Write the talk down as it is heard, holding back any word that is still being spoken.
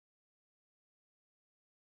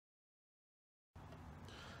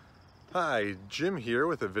Hi, Jim here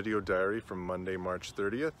with a video diary from Monday, March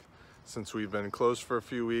 30th. Since we've been closed for a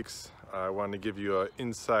few weeks, I wanted to give you an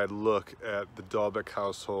inside look at the Dahlbeck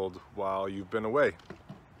household while you've been away.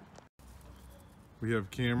 We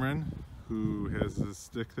have Cameron, who has this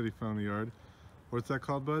stick that he found in the yard. What's that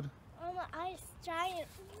called, bud? Ice giant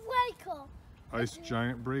breaker. Ice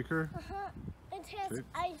giant breaker? It has Okay.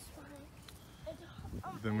 ice on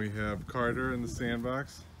it. Then we have Carter in the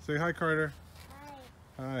sandbox. Say hi, Carter.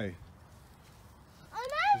 Hi. Hi.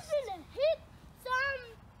 I'm gonna hit some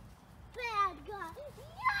bad guy.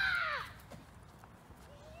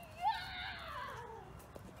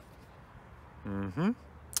 Yeah!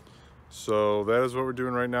 So that is what we're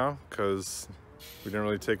doing right now because we didn't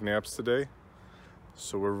really take naps today.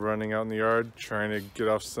 So we're running out in the yard trying to get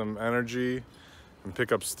off some energy and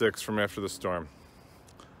pick up sticks from after the storm.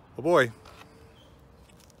 Oh boy.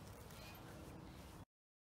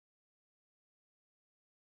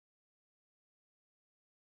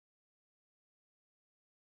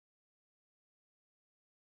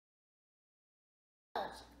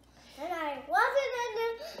 And I wasn't in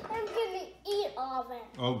it. I'm gonna eat all of it.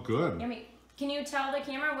 Oh, good. Yummy. Can you tell the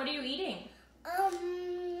camera, what are you eating? I'm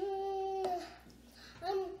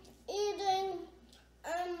eating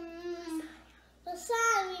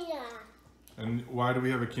lasagna. And why do we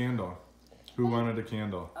have a candle? Who wanted a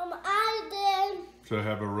candle? I did. To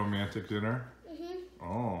have a romantic dinner? Mm-hmm.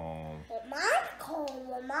 Oh. Mom's cold,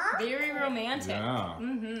 Mama. Very romantic. Yeah.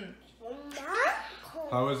 Mm-hmm. Mom's cold.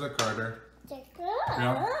 How is it, Carter? It's good.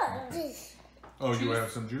 Yeah. Oh, you have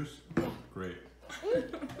some juice? Great.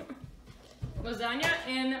 Lasagna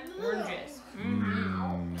and oranges.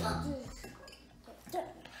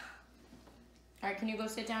 All right, can you go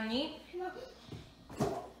sit down and eat?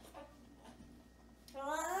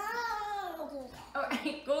 All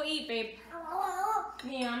right, go eat, babe.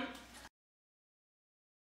 Ma'am.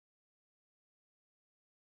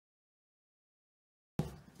 But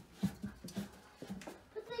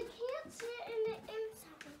they can't see it in the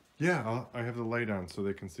inside. Yeah, I have the light on so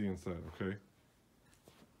they can see inside, okay?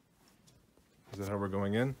 Is that how we're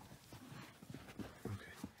going in?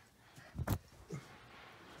 Okay.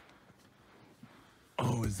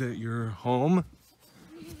 Oh, is that your home?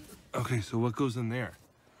 Okay, so what goes in there?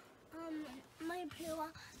 My pillow.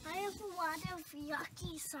 I have a lot of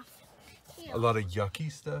yucky stuff here. A lot of yucky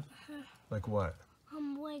stuff? Like what?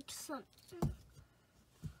 Like some.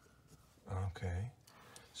 Okay.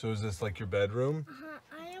 So is this like your bedroom?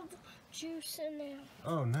 I have juice in there.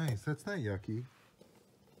 Oh, nice. That's not yucky.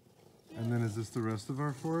 And then is this the rest of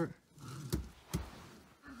our fort?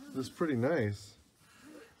 This is pretty nice.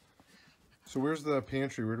 So where's the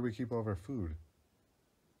pantry? Where do we keep all of our food?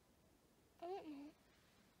 I don't know.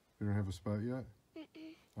 We don't have a spot yet?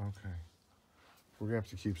 Okay. We're gonna have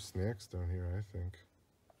to keep snacks down here, I think.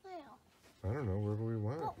 Well, I don't know, wherever we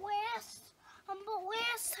want. but last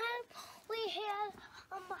time we had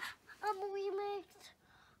we made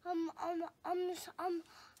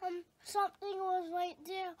something was right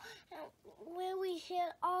there where we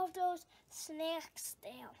had all those snacks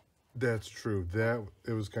down. That's true.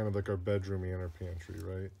 It was kind of like our bedroom and our pantry,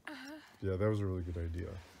 right? Yeah, that was a really good idea.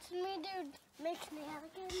 Should we do make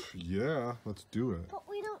napkins? Yeah, let's do it. But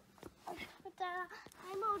we don't. But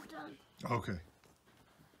I'm all done. Okay.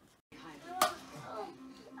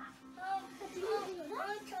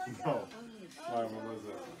 No. Why, what was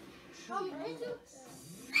it?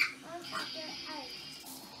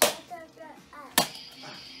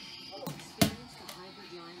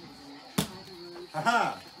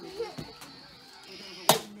 Aha!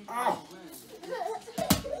 Ow!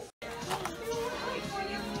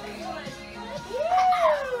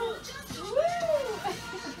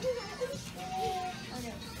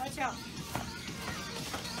 Watch out.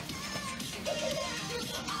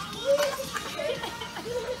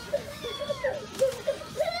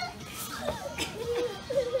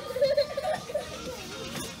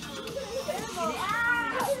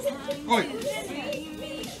 Oi!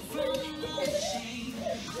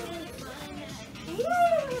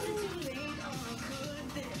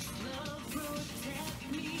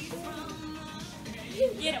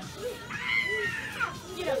 Get him.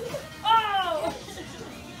 Get him. Oh!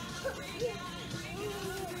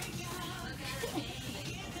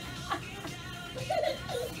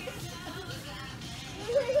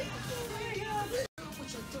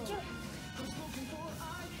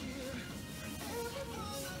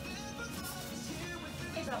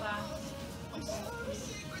 Hey, Baba.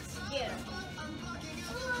 Get him.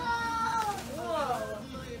 Whoa.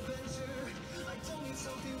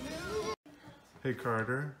 Hey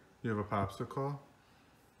Carter, you have a popsicle?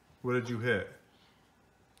 What did you hit?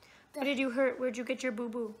 What did you hurt? Where'd you get your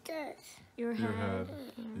boo-boo? This. Your head. Your head.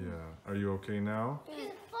 Yeah. Are you okay now?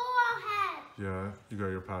 His forehead. Yeah. You got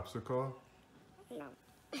your popsicle? No.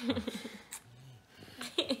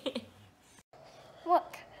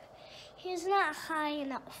 Look, he's not high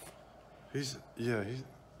enough. Is he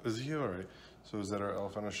alright? So is that our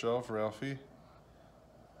elf on a shelf, Ralphie?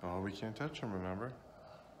 Oh, we can't touch him, remember?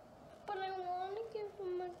 But I want to give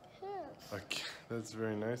him a kiss. Okay, that's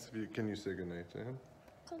very nice of you. Can you say goodnight to him?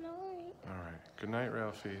 Good night. Alright, good night,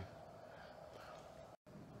 Ralphie.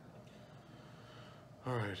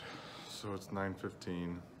 Alright, so it's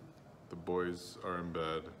 9:15. The boys are in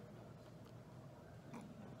bed.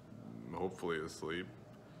 Hopefully asleep.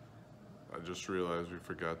 I just realized we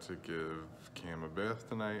forgot to give Cam a bath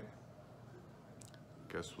tonight.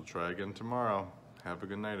 Guess we'll try again tomorrow. Have a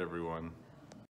good night, everyone.